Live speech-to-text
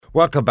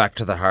Welcome back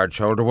to The Hard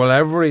Shoulder. Well,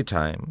 every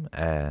time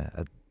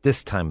at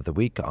this time of the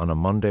week on a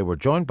Monday, we're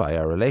joined by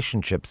our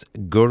relationships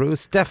guru,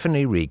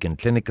 Stephanie Regan,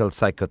 clinical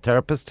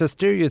psychotherapist, to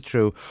steer you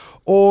through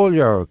all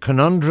your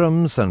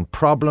conundrums and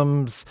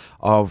problems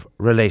of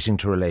relating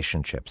to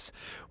relationships.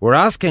 We're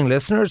asking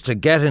listeners to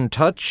get in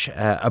touch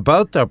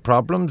about their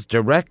problems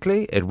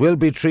directly. It will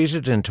be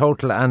treated in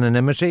total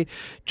anonymity.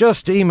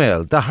 Just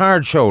email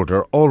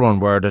thehardshoulder, all one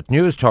word, at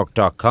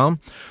newstalk.com,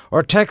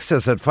 or text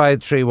us at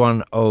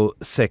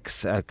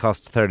 53106,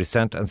 cost 30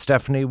 cents, and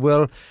Stephanie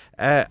will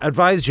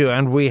advise you.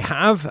 And we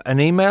have an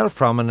email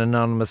from an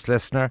anonymous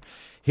listener.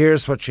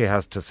 Here's what she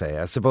has to say.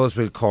 I suppose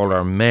we'll call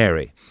her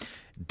Mary.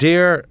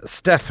 Dear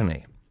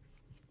Stephanie,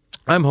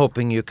 I'm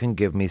hoping you can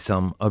give me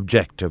some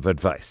objective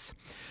advice.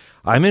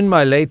 I'm in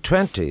my late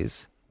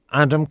 20s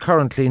and am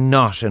currently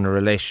not in a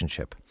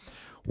relationship.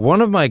 One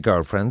of my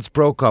girlfriends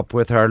broke up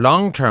with her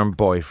long-term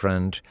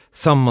boyfriend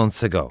some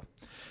months ago.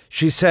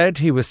 She said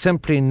he was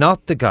simply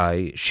not the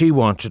guy she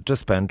wanted to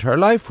spend her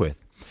life with,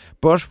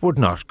 but would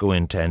not go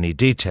into any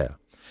detail.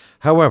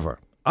 However,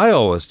 I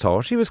always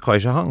thought he was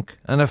quite a hunk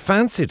and I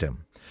fancied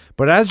him.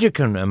 But as you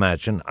can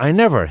imagine, I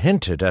never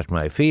hinted at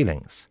my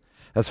feelings.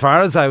 As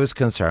far as I was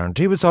concerned,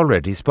 he was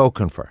already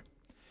spoken for.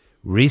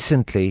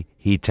 Recently,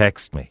 he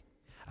texted me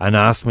and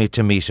asked me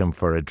to meet him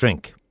for a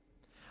drink.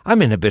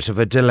 I'm in a bit of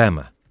a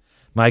dilemma.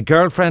 My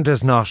girlfriend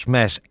has not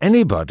met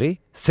anybody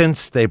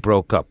since they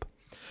broke up.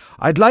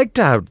 I'd like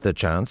to have the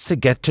chance to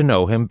get to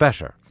know him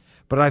better,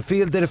 but I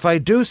feel that if I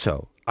do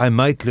so, I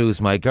might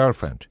lose my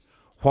girlfriend.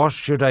 What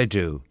should I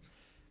do?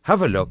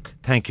 Have a look.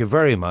 Thank you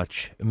very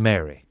much,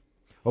 Mary.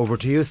 Over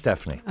to you,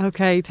 Stephanie.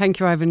 Okay, thank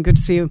you, Ivan. Good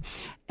to see you.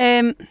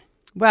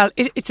 Well,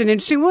 it's an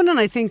interesting one, and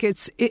I think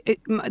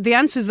the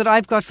answers that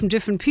I've got from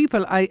different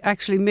people, I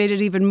actually made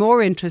it even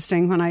more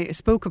interesting when I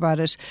spoke about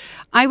it.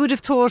 I would have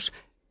thought,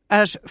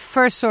 at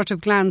first sort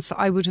of glance,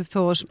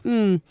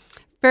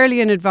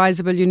 fairly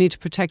inadvisable. You need to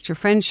protect your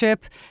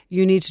friendship.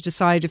 You need to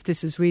decide if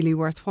this is really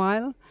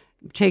worthwhile,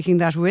 taking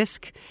that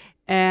risk.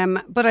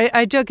 But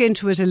I dug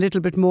into it a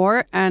little bit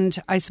more, and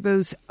I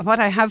suppose what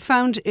I have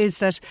found is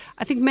that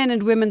I think men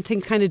and women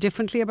think kind of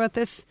differently about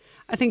this.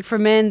 I think for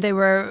men,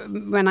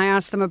 when I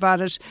asked them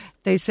about it,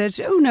 they said,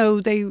 oh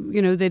no, they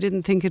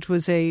didn't think it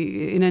was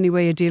in any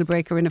way a deal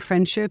breaker in a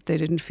friendship. They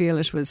didn't feel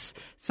it was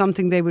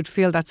something they would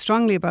feel that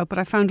strongly about, but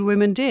I found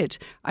women did.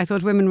 I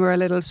thought women were a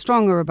little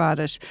stronger about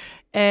it.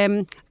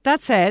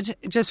 That said,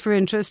 just for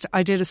interest,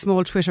 I did a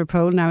small Twitter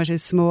poll. Now it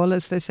is small,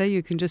 as they say.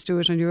 You can just do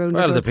it on your own.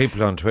 Well, the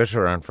people on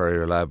Twitter aren't very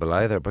reliable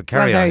either, but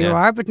carry on. There you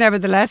are, but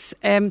nevertheless,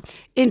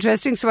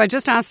 interesting. So I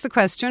just asked the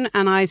question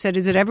and I said,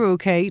 is it ever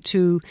okay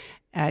to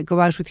go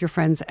out with your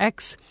friend's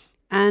ex?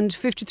 And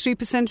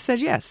 53%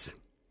 said yes.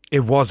 It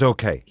was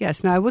okay.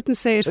 Yes. Now, I wouldn't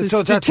say it was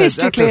so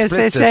statistically, that's as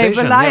they say,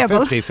 decision. reliable.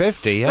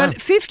 50-50, yeah. Well,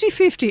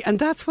 50-50, and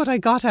that's what I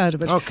got out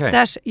of it. Okay.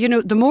 That,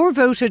 the more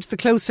voted, the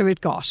closer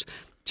it got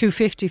to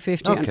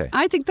 50-50. Okay. And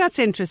I think that's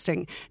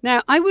interesting.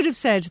 Now, I would have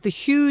said the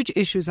huge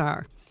issues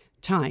are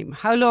time.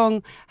 How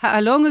long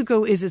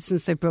ago is it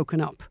since they've broken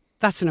up?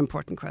 That's an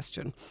important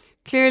question.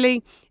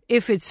 Clearly,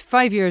 if it's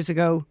 5 years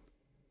ago,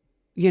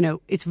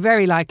 it's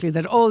very likely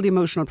that all the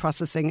emotional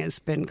processing has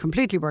been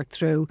completely worked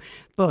through,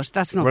 but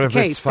that's not the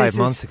case. If it's 5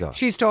 months ago?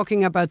 She's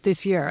talking about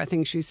this year, I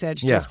think she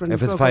said.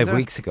 If it's 5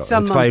 weeks ago, if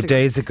it's 5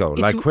 days ago.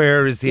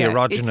 Where is the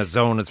erogenous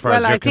zone as far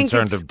as you're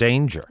concerned of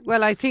danger?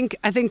 Well, I think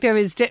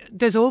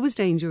there's always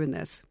danger in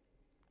this.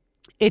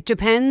 It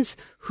depends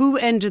who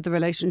ended the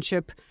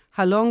relationship,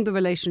 how long the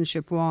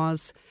relationship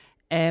was,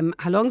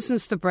 how long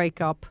since the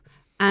breakup,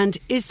 and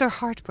is there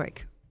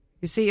heartbreak?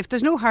 You see, if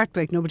there's no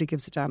heartbreak, nobody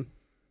gives a damn.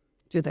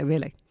 Do they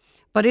really?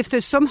 But if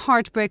there's some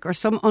heartbreak or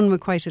some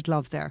unrequited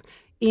love there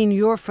in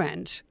your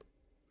friend,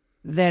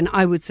 then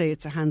I would say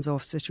it's a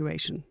hands-off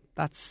situation.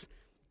 That's,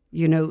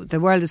 the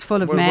world is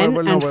full of men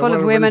and full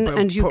of women,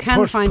 and you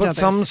can find others. Put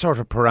some sort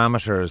of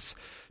parameters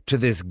to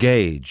this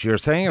gauge. You're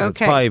saying if it's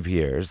 5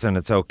 years and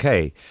it's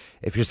okay.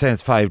 If you're saying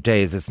it's 5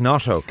 days, it's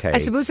not okay. I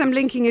suppose I'm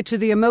linking it to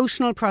the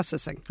emotional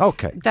processing.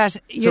 Okay. That,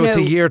 so it's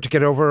a year to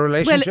get over a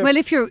relationship?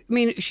 Well,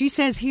 she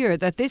says here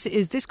that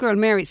this girl,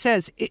 Mary,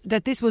 says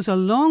that this was a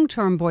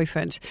long-term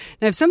boyfriend.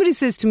 Now, if somebody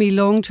says to me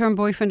long-term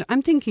boyfriend,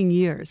 I'm thinking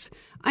years.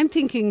 I'm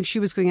thinking she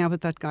was going out with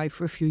that guy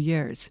for a few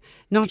years.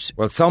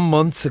 Well, some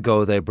months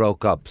ago they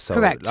broke up. So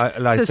correct.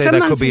 I'd say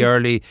that could be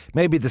early.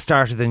 Maybe the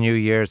start of the new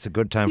year is a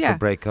good time for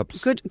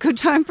breakups. Good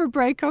time for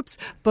breakups.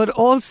 But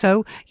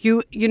also,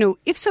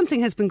 if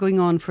something has been going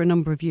on for a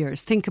number of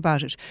years, think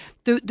about it.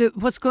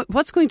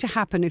 What's going to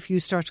happen if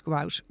you start to go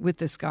out with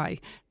this guy?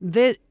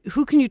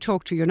 Who can you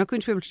talk to? You're not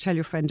going to be able to tell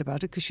your friend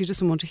about it because she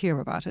doesn't want to hear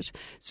about it.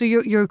 So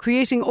you're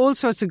creating all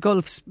sorts of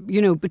gulfs,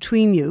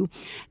 between you.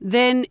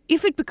 Then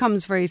if it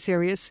becomes very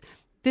serious,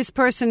 this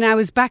person now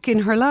is back in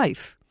her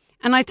life.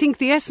 And I think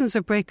the essence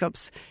of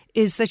breakups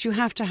is that you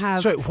have to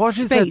have what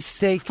is at space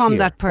stake from here?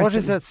 that person. What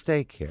is at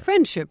stake here?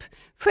 Friendship.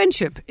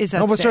 Friendship is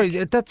at stake. Sorry,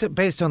 that's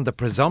based on the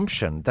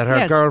presumption that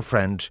her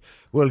girlfriend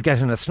will get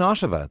in a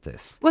snot about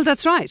this. Well,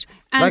 that's right.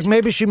 And like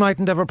maybe she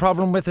mightn't have a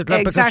problem with it,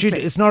 exactly.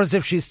 because it's not as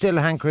if she's still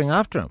hankering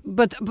after him.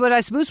 But I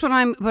suppose what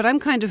I'm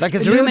kind of like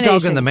it's a real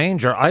dog in the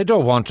manger. I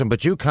don't want him,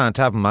 but you can't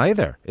have him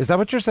either. Is that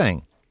what you're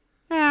saying?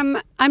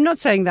 I'm not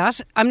saying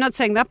that.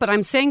 But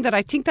I'm saying that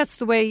I think that's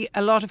the way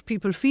a lot of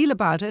people feel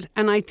about it.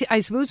 And I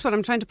suppose what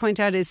I'm trying to point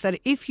out is that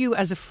if you,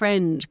 as a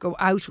friend, go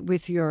out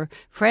with your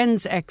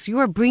friend's ex, you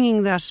are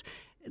bringing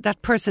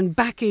that person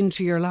back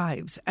into your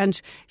lives,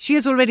 and she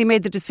has already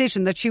made the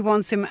decision that she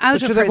wants him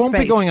out of her space. They won't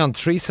be going on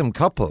threesome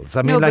couples.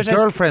 I mean,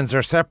 girlfriends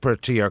are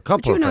separate to your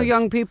couple. But you know,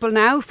 young people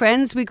now,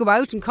 friends, we go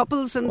out in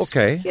couples, and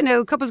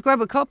couples grab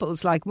with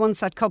couples. Like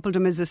once that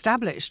coupledom is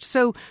established.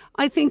 So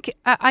I think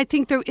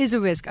there is a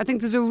risk. I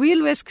think there's a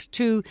real risk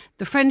to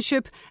the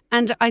friendship,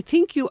 and I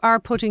think you are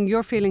putting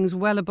your feelings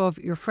well above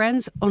your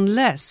friends,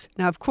 unless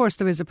now, of course,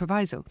 there is a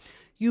proviso.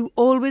 You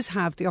always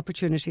have the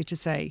opportunity to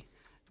say,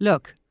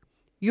 "Look,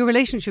 your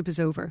relationship is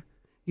over."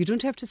 You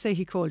don't have to say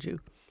he called you.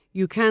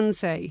 You can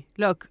say,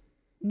 "Look,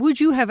 would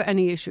you have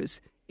any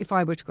issues if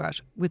I were to go out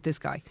with this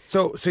guy?"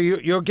 So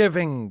you're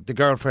giving the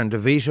girlfriend a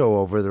veto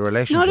over the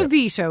relationship? Not a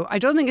veto. I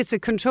don't think it's a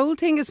control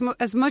thing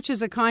as much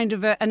as a kind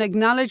of an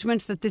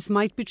acknowledgement that this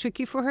might be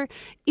tricky for her.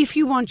 If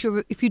you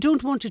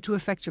don't want it to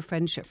affect your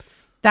friendship.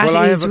 That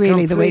is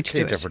really the way to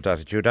do it. I have a completely different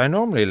attitude. I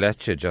normally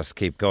let you just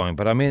keep going,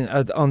 but I mean,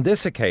 on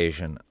this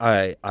occasion,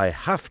 I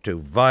have to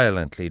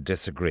violently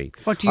disagree.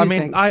 What do you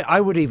think? I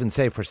would even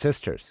say for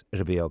sisters,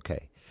 it'll be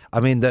okay.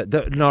 I mean,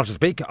 not to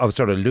speak of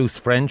sort of loose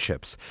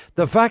friendships.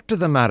 The fact of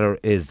the matter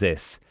is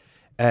this.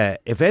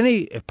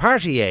 If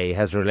Party A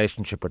has a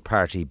relationship with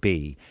Party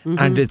B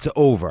and it's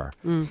over,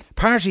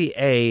 Party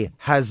A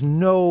has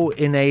no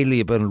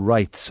inalienable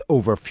rights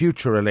over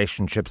future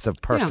relationships of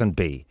person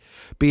B.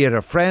 Be it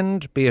a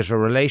friend, be it a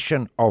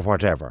relation or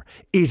whatever.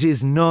 It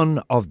is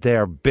none of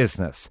their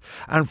business.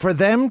 And for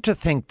them to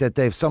think that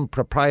they've some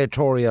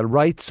proprietorial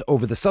rights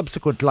over the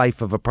subsequent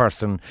life of a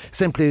person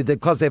simply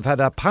because they've had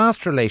a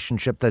past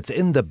relationship that's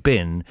in the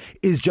bin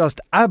is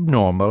just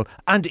abnormal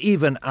and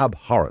even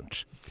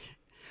abhorrent.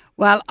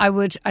 Well,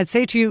 I'd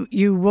say to you,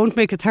 you won't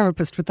make a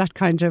therapist with that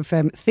kind of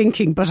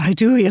thinking, but I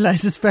do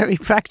realise it's very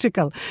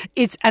practical.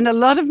 And a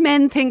lot of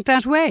men think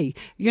that way,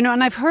 you know,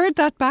 and I've heard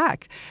that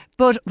back.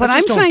 But what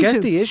I'm trying to... don't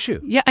get the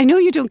issue. Yeah, I know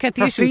you don't get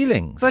the issue.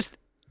 Feelings.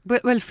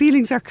 But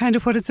feelings are kind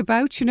of what it's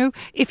about, you know.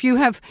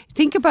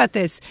 Think about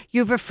this.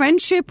 You have a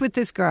friendship with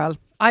this girl.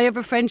 I have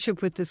a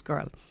friendship with this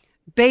girl.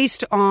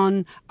 Based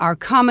on our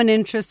common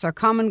interests, our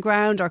common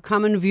ground, our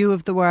common view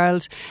of the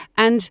world.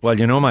 And well,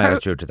 you know my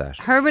attitude to that.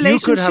 Her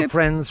relationship... You could have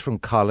friends from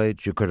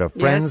college, you could have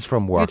friends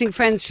from work. You think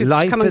friendships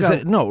come and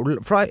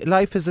go?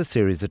 Life is a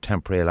series of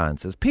temporary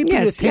alliances. People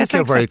you think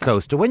you're very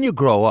close to, when you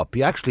grow up,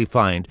 you actually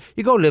find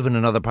you go live in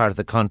another part of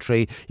the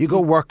country, you go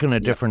work in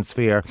a different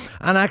sphere,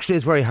 and actually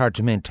it's very hard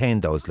to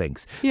maintain those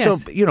links.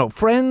 Yes. So, you know,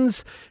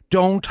 friends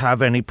don't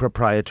have any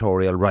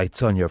proprietorial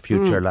rights on your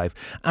future life.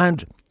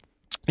 And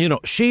you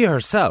know, she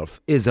herself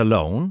is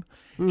alone.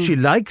 She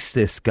likes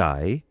this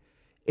guy.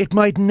 It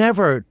might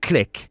never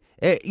click.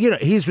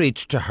 He's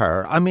reached to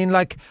her. I mean,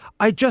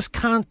 I just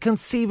can't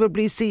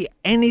conceivably see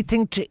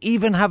anything to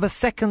even have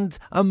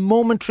a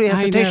momentary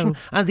hesitation.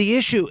 And the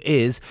issue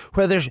is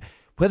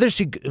whether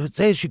she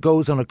says she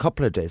goes on a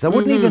couple of days. I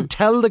wouldn't even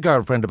tell the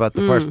girlfriend about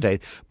the first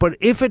date. But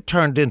if it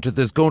turned into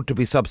there's going to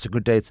be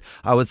subsequent dates,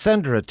 I would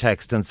send her a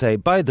text and say,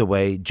 by the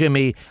way,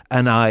 Jimmy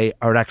and I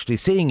are actually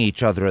seeing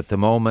each other at the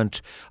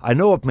moment. I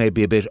know it may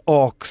be a bit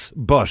awks,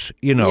 but,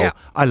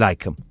 I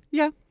like him.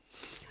 Yeah.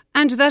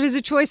 And that is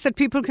a choice that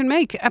people can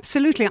make.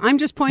 Absolutely. I'm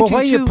just pointing to... But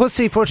why are you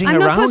pussyfooting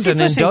around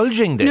and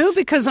indulging this? No,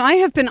 because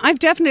I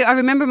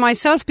remember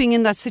myself being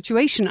in that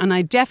situation and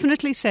I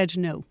definitely said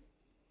no.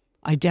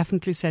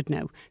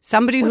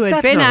 Somebody who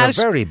had been out... Was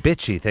that a very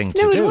bitchy thing to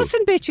do? No, it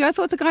wasn't bitchy. I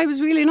thought the guy was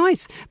really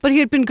nice. But he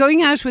had been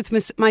going out with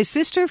my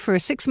sister for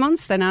 6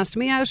 months, then asked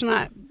me out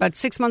about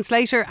 6 months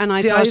later, and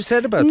I thought... I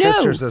said about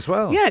sisters as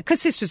well. Yeah, because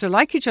sisters are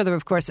like each other,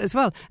 of course, as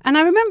well. And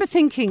I remember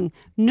thinking,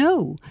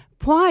 no...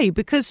 Why?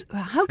 Because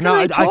how can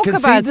I talk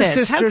about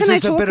this? How can I talk about this?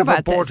 It's a bit of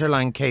a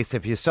borderline case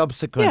if you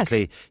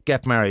subsequently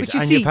get married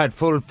and you've had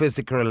full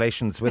physical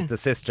relations with the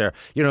sister.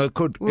 You know, it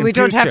could. We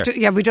don't have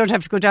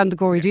to go down the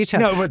gory detail.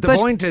 No, but the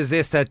point is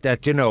this: that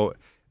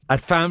at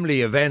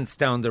family events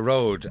down the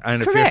road,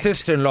 and Correct. if your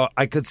sister-in-law,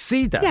 I could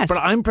see that, but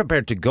I'm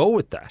prepared to go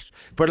with that.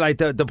 But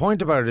the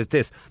point about it is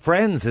this: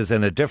 friends is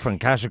in a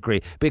different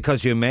category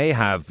because you may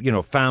have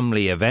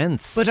family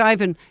events. But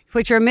Ivan,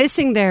 what you're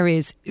missing there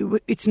is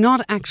it's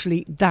not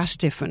actually that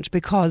different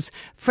because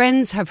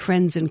friends have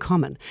friends in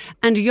common,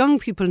 and young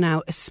people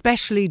now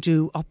especially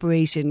do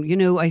operate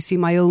in. I see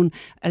my own,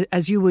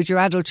 as you would your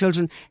adult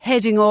children,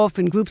 heading off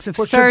in groups of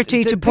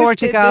 30 to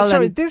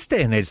Portugal. This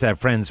day and age, they're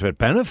friends with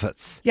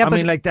benefits. Yeah, I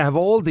mean, to have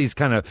all these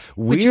kind of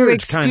But you're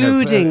weird kind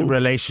of excluding-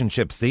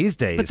 relationships these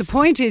days. But the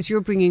point is,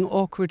 you're bringing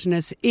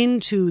awkwardness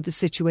into the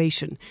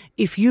situation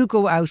if you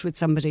go out with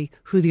somebody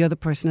who the other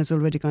person has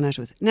already gone out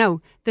with.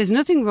 Now, there's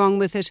nothing wrong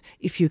with it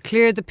if you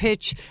clear the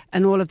pitch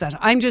and all of that.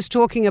 I'm just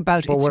talking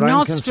about But it's what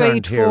not I'm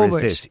concerned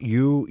straightforward. here is this.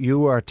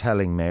 You are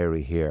telling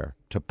Mary here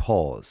to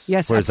pause.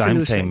 Yes, whereas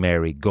absolutely. I'm saying,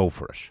 Mary, go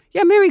for it.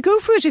 Yeah, Mary, go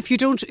for it if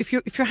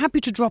you're happy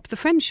to drop the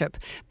friendship.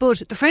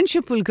 But the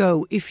friendship will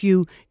go if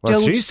you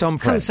don't she's some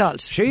friend.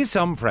 consult. She's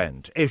some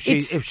friend. If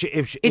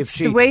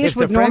the way it if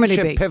would the normally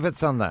friendship be.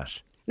 pivots on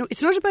that. No,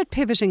 it's not about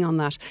pivoting on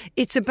that.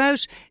 It's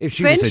about If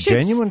she was a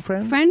genuine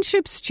friend?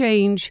 Friendships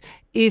change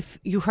if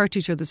you hurt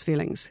each other's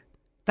feelings.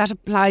 That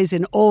applies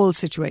in all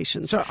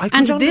situations. So I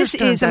and could this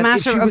understand is a that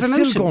matter if she of was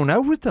emotion. still going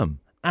out with them.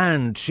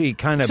 And she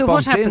kind of So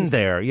what bumped in happens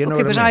there, you know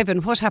okay, what but I mean?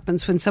 Ivan, what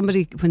happens when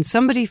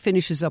somebody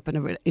finishes up in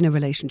a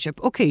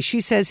relationship? Okay, she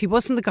says he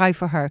wasn't the guy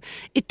for her.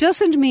 It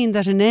doesn't mean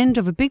that an end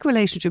of a big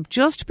relationship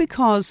just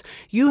because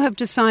you have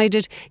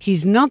decided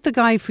he's not the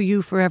guy for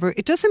you forever.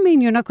 It doesn't mean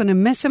you're not going to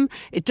miss him.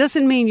 It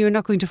doesn't mean you're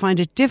not going to find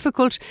it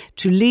difficult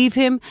to leave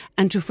him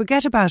and to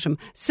forget about him.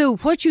 So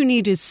what you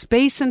need is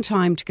space and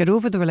time to get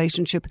over the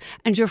relationship.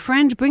 And your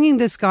friend bringing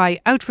this guy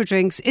out for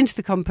drinks into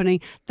the company,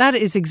 that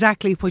is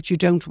exactly what you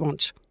don't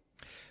want.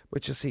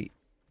 But you see,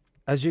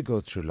 as you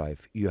go through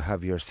life, you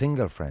have your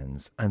single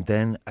friends, and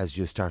then as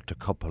you start to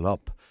couple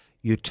up,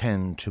 you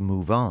tend to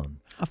move on.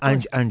 Of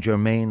course. And your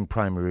main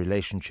primary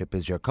relationship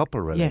is your couple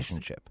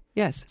relationship.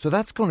 Yes. So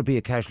that's going to be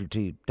a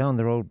casualty down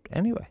the road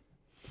anyway.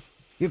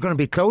 You're going to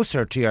be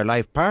closer to your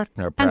life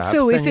partner, perhaps,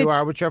 than you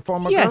are with your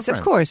former yes,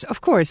 girlfriend.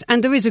 of course.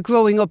 And there is a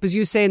growing up, as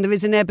you say, and there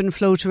is an ebb and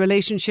flow to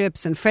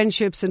relationships and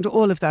friendships and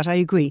all of that, I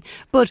agree.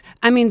 But,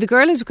 I mean, the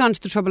girl has gone to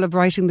the trouble of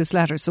writing this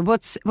letter. So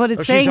what it's saying to me...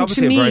 She's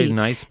obviously a very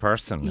nice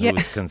person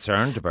who's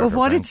concerned about her But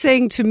what friendship. it's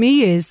saying to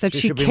me is that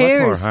she should be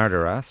cares... much more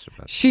harder asked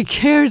about. She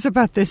cares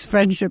about this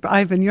friendship,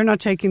 Ivan. You're not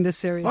taking this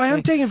seriously. I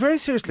am taking it very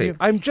seriously.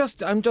 I'm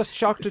just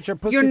shocked at your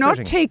pussyfooting. You're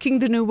not taking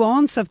the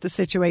nuance of the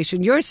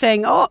situation. You're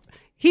saying, oh...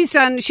 He's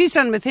done, she's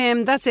done with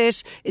him, that's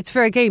it, it's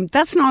fair game.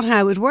 That's not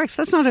how it works.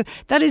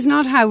 That is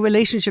not how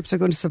relationships are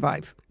going to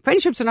survive.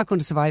 Friendships are not going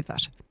to survive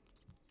that.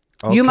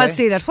 Okay. You must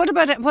see that. What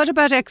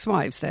about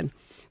ex-wives then?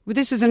 Well,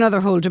 this is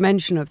another whole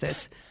dimension of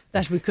this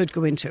that we could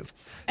go into.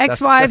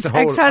 Ex-wives, that's a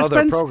whole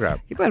ex-husbands. other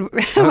program.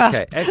 Well,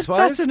 Okay,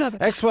 ex-wives. That's another.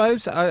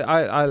 Ex-wives.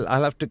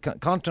 I'll have to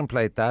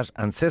contemplate that,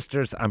 and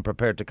sisters, I'm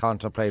prepared to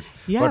contemplate.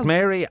 Yeah. But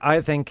Mary,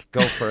 I think go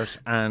for it,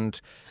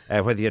 and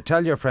whether you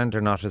tell your friend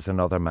or not is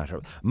another matter.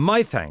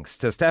 My thanks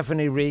to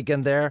Stephanie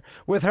Regan there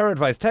with her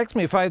advice. Text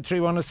me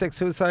 53106.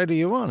 Whose side are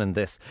you on in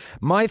this?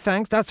 My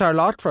thanks. That's our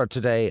lot for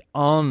today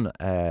on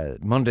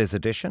Monday's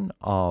edition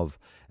of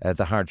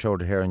The Hard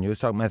Shoulder here on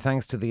Newstalk. My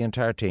thanks to the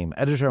entire team.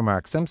 Editor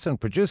Mark Simpson,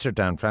 producer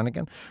Dan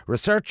Flanagan,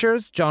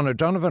 researchers John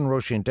O'Donovan,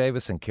 Roisin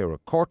Davis and Ciara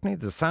Courtney.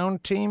 The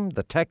sound team,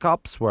 the tech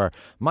ops were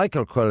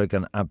Michael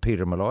Quilligan and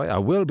Peter Malloy. I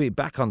will be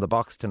back on the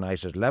box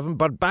tonight at 11,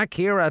 but back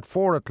here at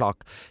 4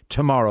 o'clock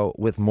tomorrow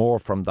with more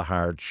from The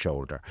Hard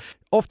Shoulder.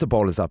 Off the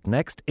Ball is up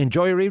next.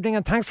 Enjoy your evening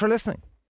and thanks for listening.